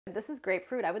This is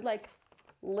grapefruit. I would like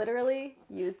literally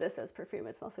use this as perfume.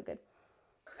 It smells so good.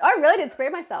 Oh, I really did spray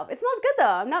myself. It smells good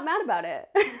though. I'm not mad about it.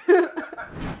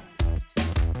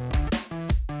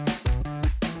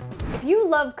 If you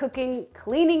love cooking,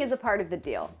 cleaning is a part of the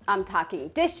deal. I'm talking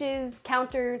dishes,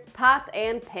 counters, pots,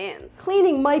 and pans.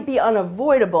 Cleaning might be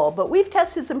unavoidable, but we've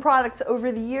tested some products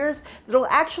over the years that'll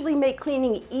actually make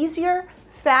cleaning easier,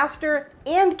 faster,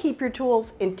 and keep your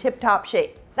tools in tip-top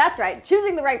shape. That's right,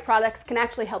 choosing the right products can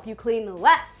actually help you clean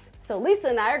less. So Lisa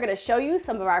and I are gonna show you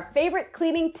some of our favorite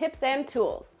cleaning tips and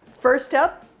tools. First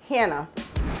up, Hannah.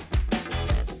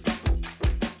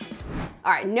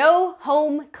 All right, no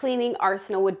home cleaning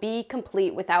arsenal would be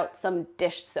complete without some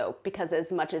dish soap, because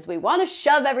as much as we want to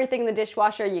shove everything in the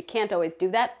dishwasher, you can't always do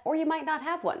that, or you might not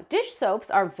have one. Dish soaps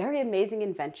are very amazing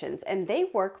inventions, and they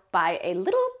work by a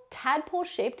little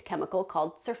tadpole-shaped chemical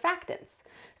called surfactants.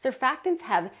 Surfactants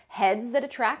have heads that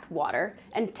attract water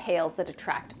and tails that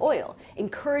attract oil,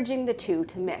 encouraging the two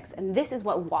to mix, and this is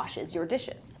what washes your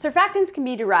dishes. Surfactants can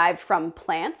be derived from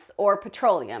plants or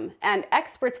petroleum, and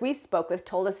experts we spoke with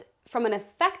told us from an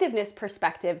effectiveness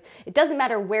perspective, it doesn't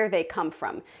matter where they come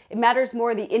from. It matters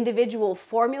more the individual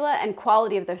formula and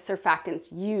quality of the surfactants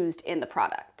used in the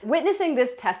product. Witnessing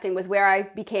this testing was where I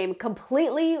became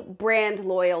completely brand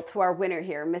loyal to our winner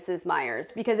here, Mrs.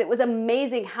 Meyer's, because it was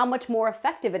amazing how much more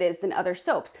effective it is than other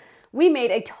soaps. We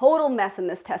made a total mess in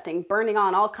this testing, burning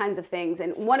on all kinds of things,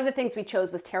 and one of the things we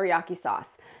chose was teriyaki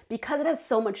sauce. Because it has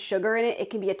so much sugar in it, it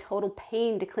can be a total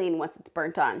pain to clean once it's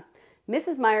burnt on.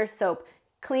 Mrs. Meyer's soap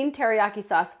clean teriyaki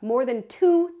sauce more than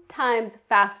 2 times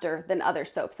faster than other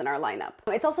soaps in our lineup.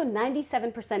 It's also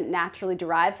 97% naturally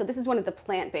derived, so this is one of the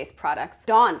plant-based products.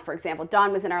 Dawn, for example,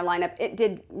 Dawn was in our lineup. It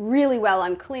did really well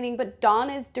on cleaning, but Dawn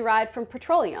is derived from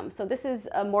petroleum, so this is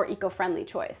a more eco-friendly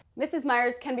choice. Mrs.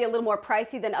 Meyer's can be a little more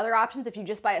pricey than other options if you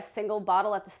just buy a single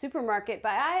bottle at the supermarket,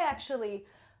 but I actually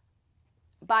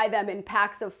buy them in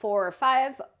packs of 4 or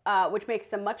 5, which makes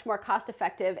them much more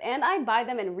cost-effective, and I buy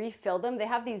them and refill them. They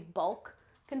have these bulk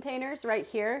containers right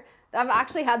here. I've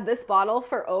actually had this bottle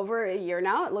for over a year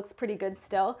now. It looks pretty good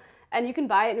still. And you can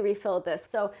buy it and refill this.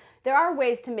 So there are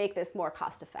ways to make this more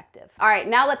cost effective. All right,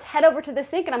 now let's head over to the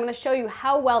sink and I'm gonna show you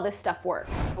how well this stuff works.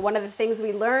 One of the things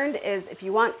we learned is if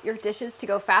you want your dishes to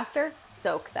go faster,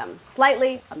 soak them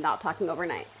slightly. I'm not talking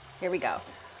overnight. Here we go.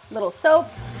 Little soap.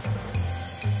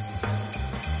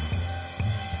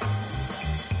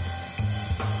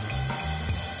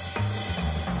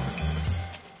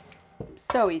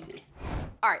 So easy.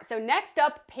 All right, so next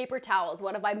up, paper towels,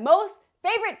 one of my most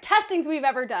favorite testings we've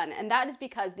ever done, and that is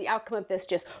because the outcome of this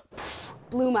just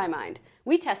blew my mind.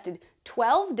 We tested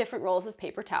 12 different rolls of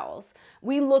paper towels.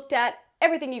 We looked at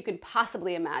everything you could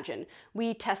possibly imagine.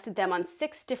 We tested them on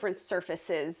 6 different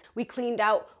surfaces. We cleaned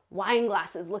out wine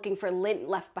glasses looking for lint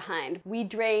left behind. We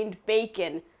drained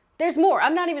bacon. There's more,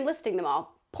 I'm not even listing them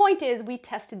all. Point is, we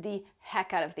tested the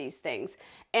heck out of these things,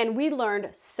 and we learned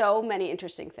so many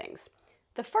interesting things.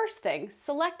 The first thing,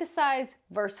 select a size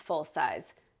versus full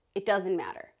size. It doesn't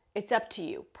matter. It's up to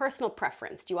you. Personal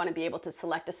preference. Do you want to be able to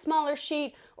select a smaller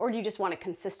sheet or do you just want a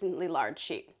consistently large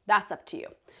sheet? That's up to you.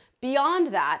 Beyond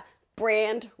that,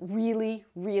 brand really,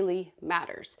 really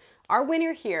matters. Our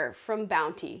winner here from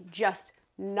Bounty just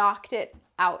knocked it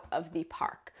out of the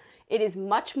park. It is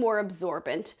much more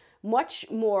absorbent, much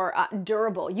more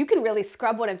durable. You can really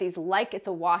scrub one of these like it's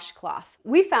a washcloth.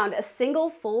 We found a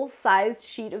single full-size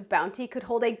sheet of Bounty could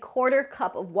hold a 1/4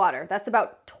 cup of water. That's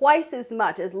about twice as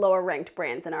much as lower ranked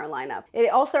brands in our lineup. It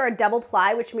also are a double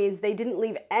ply, which means they didn't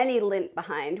leave any lint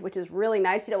behind, which is really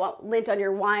nice. You don't want lint on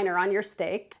your wine or on your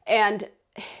steak. And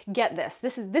get this,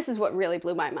 this is what really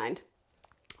blew my mind.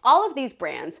 All of these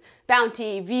brands,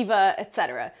 Bounty, Viva,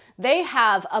 etc., they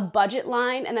have a budget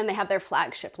line and then they have their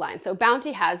flagship line. So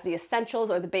Bounty has the essentials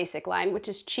or the basic line, which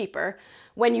is cheaper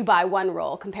when you buy 1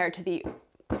 roll compared to the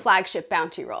flagship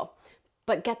Bounty roll.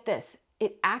 But get this,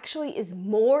 it actually is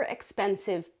more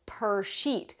expensive per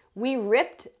sheet. We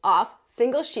ripped off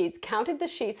single sheets, counted the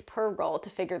sheets per roll to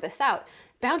figure this out.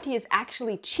 Bounty is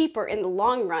actually cheaper in the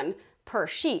long run per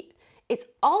sheet. It's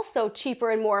also cheaper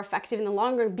and more effective in the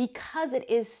long run because it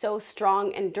is so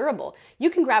strong and durable. You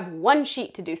can grab 1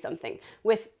 sheet to do something.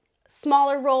 With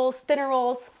smaller rolls, thinner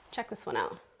rolls, check this one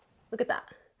out. Look at that.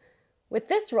 With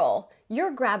this roll,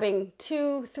 you're grabbing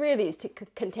 2, 3 of these to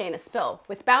contain a spill.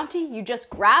 With Bounty, you just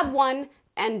grab 1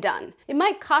 and done. It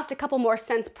might cost a couple more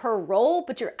cents per roll,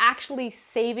 but you're actually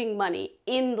saving money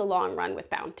in the long run with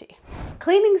Bounty.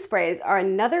 Cleaning sprays are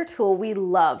another tool we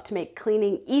love to make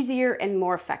cleaning easier and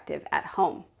more effective at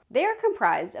home. They are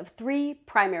comprised of 3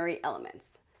 primary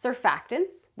elements: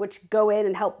 surfactants, which go in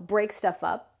and help break stuff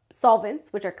up,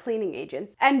 solvents, which are cleaning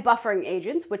agents, and buffering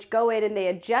agents, which go in and they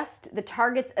adjust the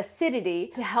target's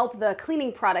acidity to help the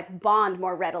cleaning product bond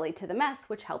more readily to the mess,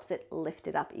 which helps it lift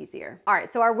it up easier. All right,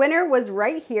 so our winner was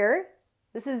right here.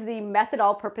 This is the Method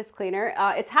All-Purpose Cleaner.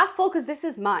 It's half full because this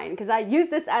is mine, because I use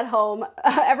this at home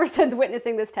ever since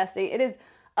witnessing this testing. It is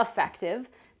effective,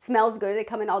 smells good, they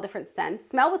come in all different scents.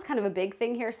 Smell was kind of a big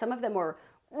thing here. Some of them were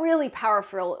really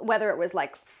powerful, whether it was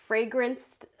like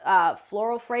fragranced,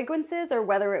 floral fragrances, or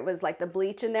whether it was like the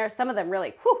bleach in there. Some of them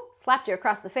really, slapped you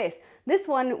across the face. This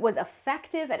one was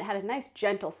effective and had a nice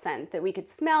gentle scent that we could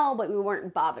smell, but we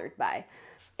weren't bothered by.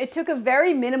 It took a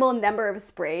very minimal number of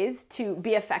sprays to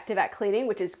be effective at cleaning,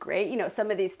 which is great. You know,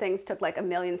 some of these things took like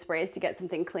 1,000,000 sprays to get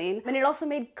something clean. And it also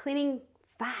made cleaning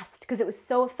fast because it was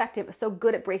so effective, it was so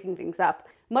good at breaking things up.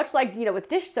 Much like, you know, with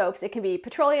dish soaps, it can be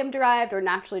petroleum derived or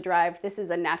naturally derived. This is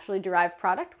a naturally derived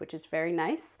product, which is very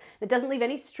nice. It doesn't leave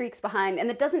any streaks behind, and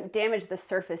it doesn't damage the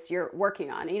surface you're working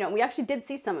on. You know, we actually did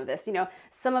see some of this. You know,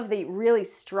 some of the really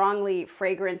strongly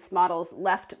fragranced models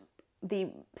left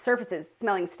the surfaces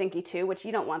smelling stinky too, which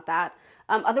you don't want that.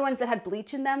 Other ones that had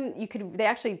bleach in them, they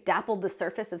actually dappled the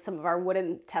surface of some of our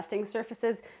wooden testing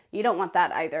surfaces. You don't want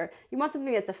that either. You want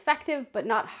something that's effective but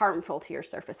not harmful to your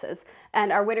surfaces.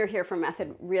 And our winner here from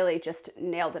Method really just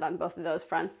nailed it on both of those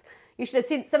fronts. You should have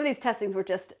seen some of these testings were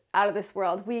just out of this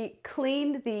world. We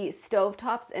cleaned the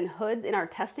stovetops and hoods in our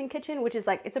testing kitchen, which is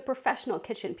like, it's a professional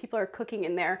kitchen. People are cooking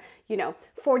in there, you know,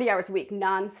 40 hours a week,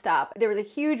 nonstop. There was a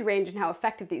huge range in how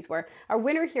effective these were. Our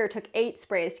winner here took 8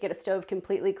 sprays to get a stove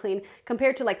completely clean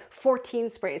compared to like 14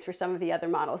 sprays for some of the other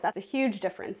models. That's a huge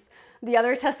difference. The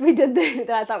other test we did that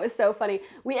I thought was so funny,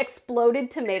 we exploded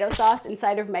tomato sauce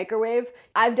inside of microwave.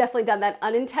 I've definitely done that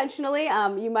unintentionally.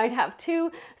 You might have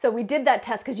too. So we did that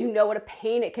test because you know what a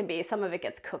pain it can be. Some of it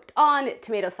gets cooked on.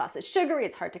 Tomato sauce is sugary.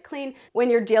 It's hard to clean.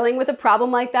 When you're dealing with a problem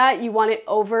like that, you want it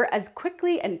over as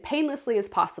quickly and painlessly as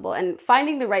possible. And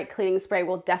finding the right cleaning spray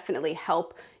will definitely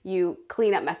help you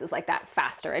clean up messes like that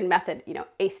faster. And Method, you know,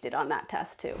 aced it on that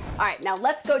test too. All right, now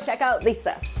let's go check out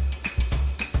Lisa.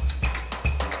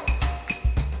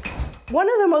 One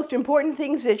of the most important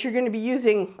things that you're going to be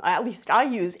using, at least I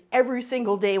use every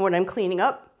single day when I'm cleaning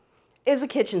up, is a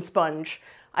kitchen sponge.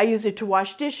 I use it to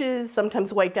wash dishes,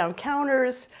 sometimes wipe down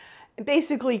counters, and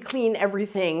basically clean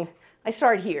everything. I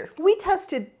start here. We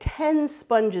tested 10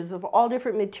 sponges of all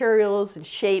different materials and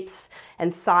shapes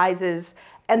and sizes,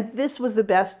 and this was the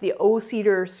best, the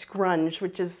O-Cedar Scrunge,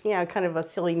 which is, you know, kind of a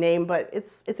silly name, but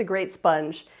it's a great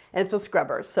sponge. And it's a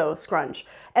scrubber, so scrunge.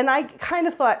 And I kind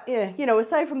of thought, you know,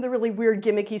 aside from the really weird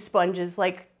gimmicky sponges,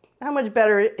 like how much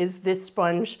better is this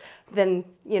sponge than,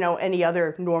 you know, any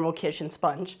other normal kitchen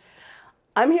sponge?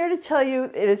 I'm here to tell you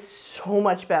it is so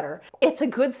much better. It's a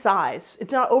good size.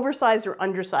 It's not oversized or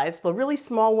undersized. The really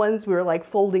small ones we were like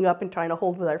folding up and trying to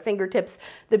hold with our fingertips.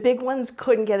 The big ones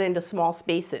couldn't get into small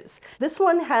spaces. This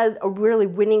one had a really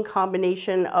winning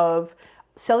combination of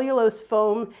cellulose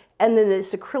foam and then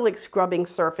this acrylic scrubbing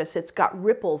surface. It's got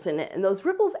ripples in it, and those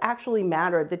ripples actually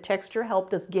matter. The texture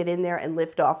helped us get in there and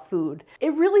lift off food.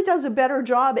 It really does a better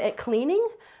job at cleaning,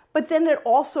 but then it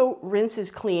also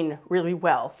rinses clean really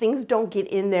well. Things don't get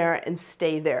in there and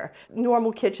stay there.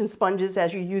 Normal kitchen sponges,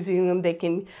 as you're using them, they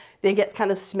get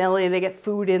kind of smelly, they get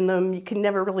food in them. You can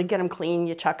never really get them clean.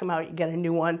 You chuck them out, you get a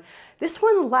new one. This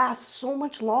one lasts so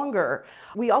much longer.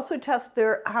 We also test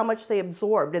how much they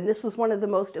absorbed, and this was one of the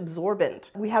most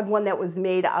absorbent. We had one that was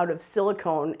made out of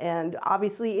silicone, and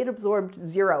obviously it absorbed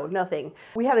zero, nothing.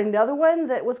 We had another one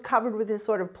that was covered with this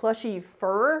sort of plushy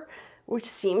fur, which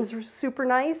seems super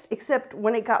nice, except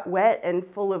when it got wet and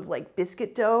full of like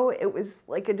biscuit dough, it was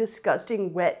like a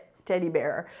disgusting wet teddy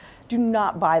bear. Do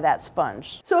not buy that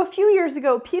sponge. So a few years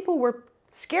ago, people were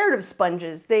scared of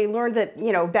sponges. They learned that,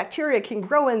 you know, bacteria can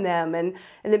grow in them and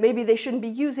that maybe they shouldn't be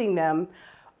using them.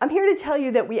 I'm here to tell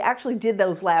you that we actually did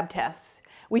those lab tests.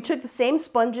 We took the same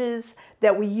sponges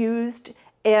that we used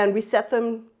and we set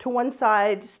them to one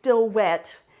side, still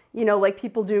wet, you know, like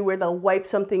people do where they'll wipe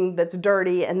something that's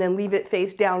dirty and then leave it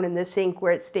face down in the sink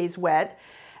where it stays wet.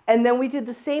 And then we did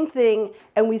the same thing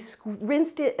and we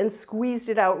rinsed it and squeezed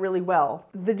it out really well.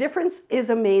 The difference is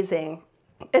amazing.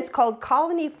 It's called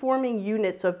colony-forming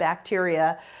units of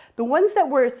bacteria. The ones that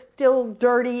were still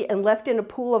dirty and left in a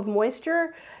pool of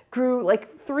moisture grew like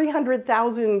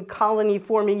 300,000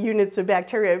 colony-forming units of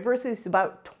bacteria versus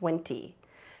about 20.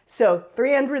 So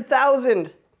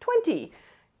 300,000, 20.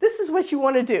 This is what you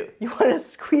want to do. You want to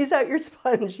squeeze out your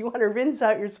sponge. You want to rinse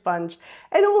out your sponge.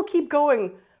 And it will keep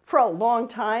going for a long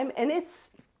time. And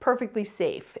it's perfectly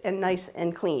safe and nice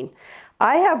and clean.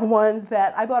 I have one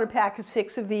that I bought a pack of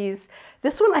 6 of these.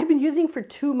 This one I've been using for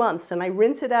 2 months, and I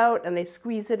rinse it out and I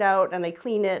squeeze it out and I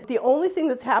clean it. The only thing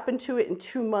that's happened to it in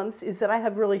 2 months is that I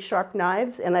have really sharp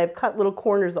knives and I've cut little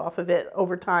corners off of it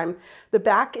over time. The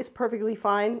back is perfectly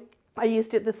fine. I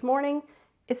used it this morning.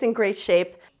 It's in great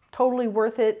shape. Totally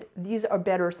worth it. These are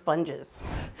better sponges.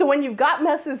 So when you've got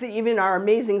messes that even our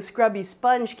amazing scrubby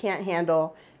sponge can't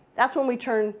handle, that's when we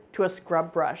turn to a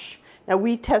scrub brush. Now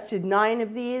we tested 9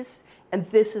 of these, and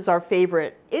this is our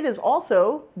favorite. It is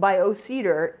also by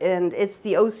O-Cedar, and it's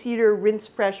the O-Cedar Rinse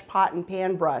Fresh Pot and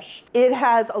Pan Brush. It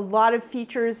has a lot of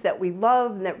features that we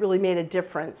love and that really made a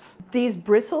difference. These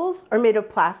bristles are made of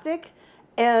plastic,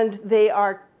 and they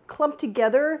are clumped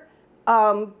together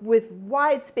with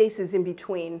wide spaces in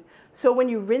between. So when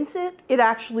you rinse it, it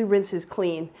actually rinses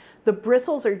clean. The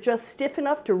bristles are just stiff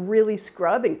enough to really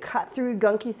scrub and cut through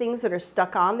gunky things that are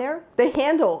stuck on there. The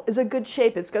handle is a good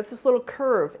shape. It's got this little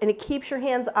curve and it keeps your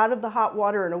hands out of the hot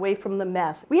water and away from the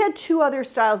mess. We had 2 other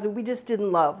styles that we just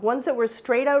didn't love. Ones that were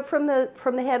straight out from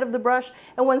the head of the brush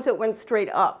and ones that went straight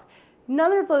up.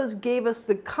 None of those gave us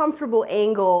the comfortable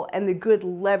angle and the good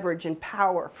leverage and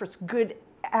power for good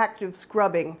active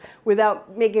scrubbing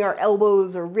without making our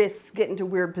elbows or wrists get into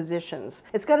weird positions.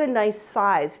 It's got a nice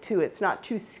size too. It's not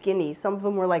too skinny. Some of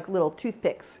them were like little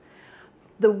toothpicks.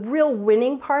 The real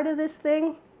winning part of this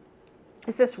thing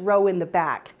is this row in the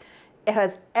back. It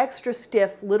has extra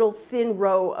stiff little thin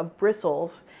row of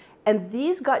bristles, and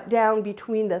these got down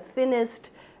between the thinnest,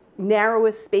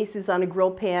 narrowest spaces on a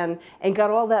grill pan and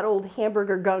got all that old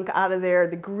hamburger gunk out of there,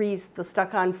 the grease, the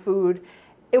stuck on food.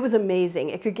 It was amazing.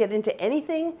 It could get into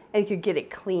anything and you could get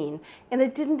it clean. And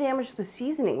it didn't damage the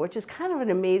seasoning, which is kind of an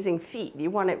amazing feat. You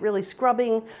want it really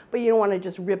scrubbing, but you don't want to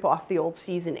just rip off the old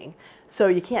seasoning. So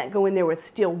you can't go in there with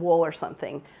steel wool or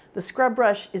something. The scrub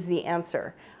brush is the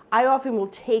answer. I often will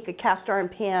take a cast iron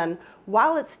pan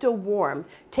while it's still warm,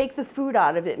 take the food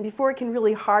out of it, and before it can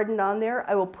really harden on there,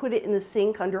 I will put it in the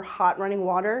sink under hot running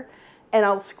water, and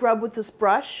I'll scrub with this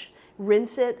brush,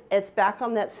 rinse it, it's back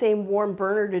on that same warm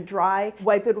burner to dry,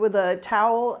 wipe it with a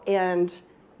towel and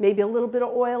maybe a little bit of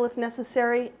oil if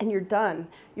necessary, and you're done.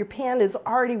 Your pan is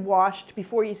already washed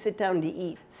before you sit down to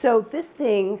eat. So this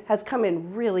thing has come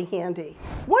in really handy.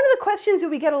 One of the questions that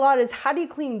we get a lot is, how do you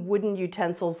clean wooden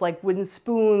utensils like wooden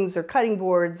spoons or cutting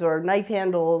boards or knife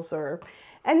handles or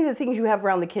any of the things you have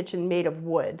around the kitchen made of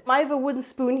wood? I have a wooden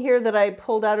spoon here that I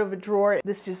pulled out of a drawer.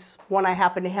 This is just one I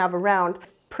happen to have around.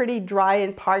 It's pretty dry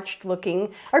and parched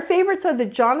looking. Our favorites are the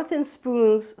Jonathan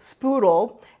Spoons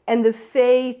Spoodle and the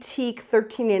Fay Teak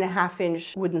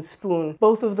 13.5-inch wooden spoon.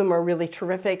 Both of them are really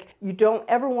terrific. You don't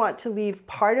ever want to leave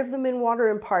part of them in water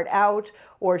and part out,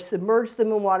 or submerge them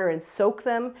in water and soak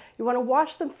them. You want to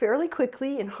wash them fairly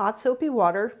quickly in hot soapy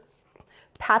water,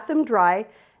 pat them dry,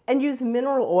 and use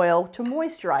mineral oil to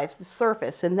moisturize the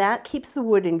surface, and that keeps the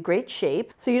wood in great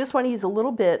shape. So you just want to use a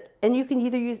little bit, and you can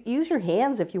either use your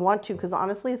hands if you want to, because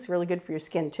honestly it's really good for your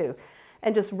skin too,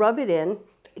 and just rub it in,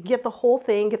 get the whole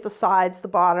thing, get the sides, the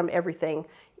bottom, everything.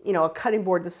 You know, a cutting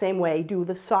board the same way, do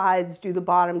the sides, do the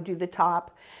bottom, do the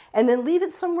top, and then leave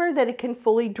it somewhere that it can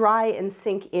fully dry and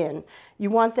sink in. You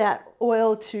want that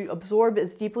oil to absorb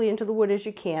as deeply into the wood as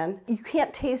you can. You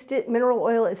can't taste it. Mineral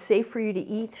oil is safe for you to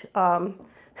eat.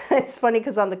 It's funny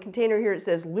because on the container here it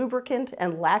says lubricant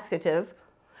and laxative.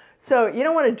 So you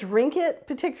don't want to drink it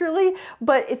particularly,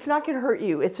 but it's not going to hurt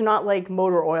you. It's not like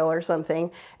motor oil or something.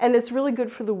 And it's really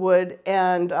good for the wood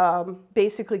and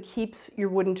basically keeps your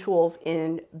wooden tools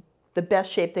in the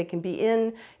best shape they can be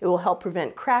in. It will help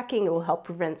prevent cracking. It will help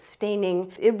prevent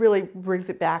staining. It really brings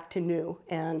it back to new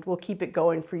and will keep it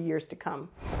going for years to come.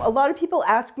 A lot of people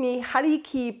ask me, how do you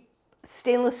keep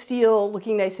stainless steel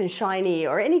looking nice and shiny,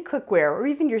 or any cookware, or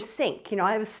even your sink? You know,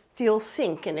 I have a steel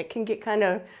sink and it can get kind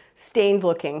of stained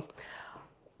looking.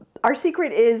 Our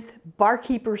secret is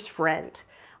barkeeper's friend.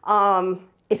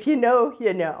 If you know,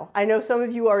 you know. I know some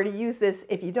of you already use this.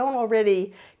 If you don't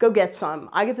already, go get some.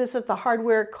 I get this at the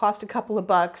hardware. It cost a couple of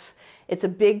bucks. It's a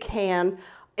big can.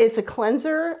 It's a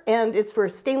cleanser, and it's for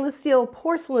stainless steel,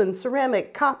 porcelain,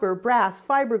 ceramic, copper, brass,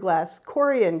 fiberglass,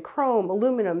 corian, chrome,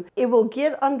 aluminum. It will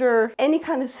get under any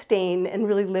kind of stain and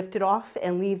really lift it off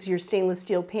and leaves your stainless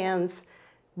steel pans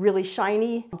really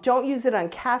shiny. Don't use it on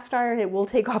cast iron. It will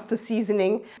take off the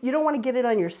seasoning. You don't want to get it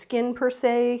on your skin per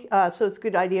se, so it's a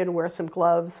good idea to wear some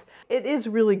gloves. It is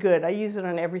really good. I use it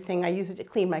on everything. I use it to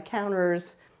clean my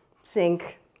counters,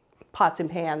 sink, pots and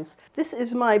pans. This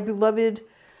is my beloved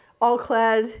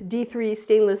all-clad D3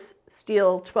 stainless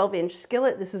steel 12-inch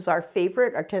skillet. This is our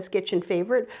favorite, our test kitchen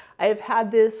favorite. I have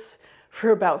had this for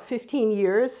about 15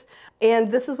 years.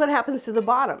 And this is what happens to the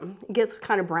bottom. It gets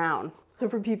kind of brown. So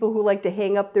for people who like to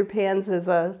hang up their pans as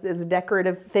a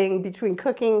decorative thing between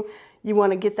cooking, you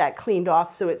want to get that cleaned off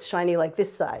so it's shiny like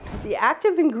this side. The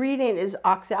active ingredient is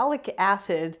oxalic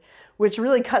acid, which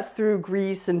really cuts through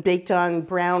grease and baked on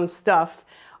brown stuff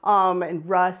and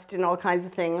rust and all kinds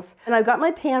of things. And I've got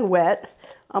my pan wet.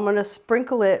 I'm going to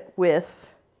sprinkle it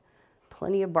with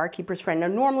plenty of Barkeeper's Friend. Now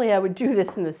normally I would do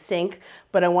this in the sink,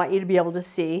 but I want you to be able to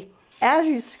see. As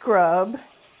you scrub,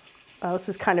 oh, this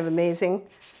is kind of amazing.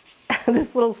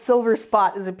 This little silver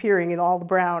spot is appearing in all the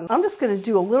brown. I'm just going to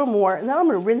do a little more, and then I'm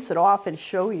going to rinse it off and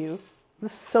show you.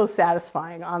 This is so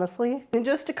satisfying, honestly. In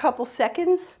just a couple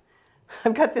seconds,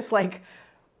 I've got this like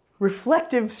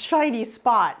reflective, shiny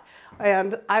spot,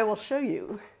 and I will show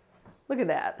you. Look at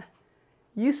that.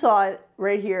 You saw it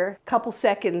right here, a couple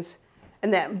seconds,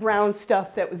 and that brown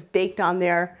stuff that was baked on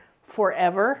there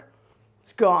forever,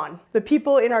 it's gone. The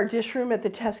people in our dish room at the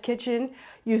test kitchen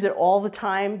use it all the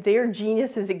time. They're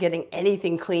geniuses at getting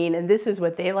anything clean, and this is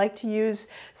what they like to use.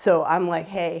 So I'm like,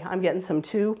 hey, I'm getting some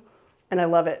too, and I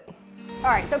love it. All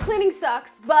right, so cleaning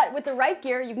sucks, but with the right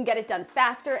gear, you can get it done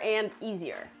faster and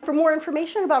easier. For more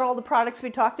information about all the products we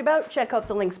talked about, check out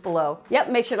the links below. Yep,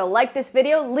 make sure to like this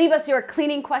video, leave us your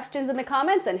cleaning questions in the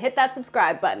comments, and hit that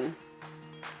subscribe button.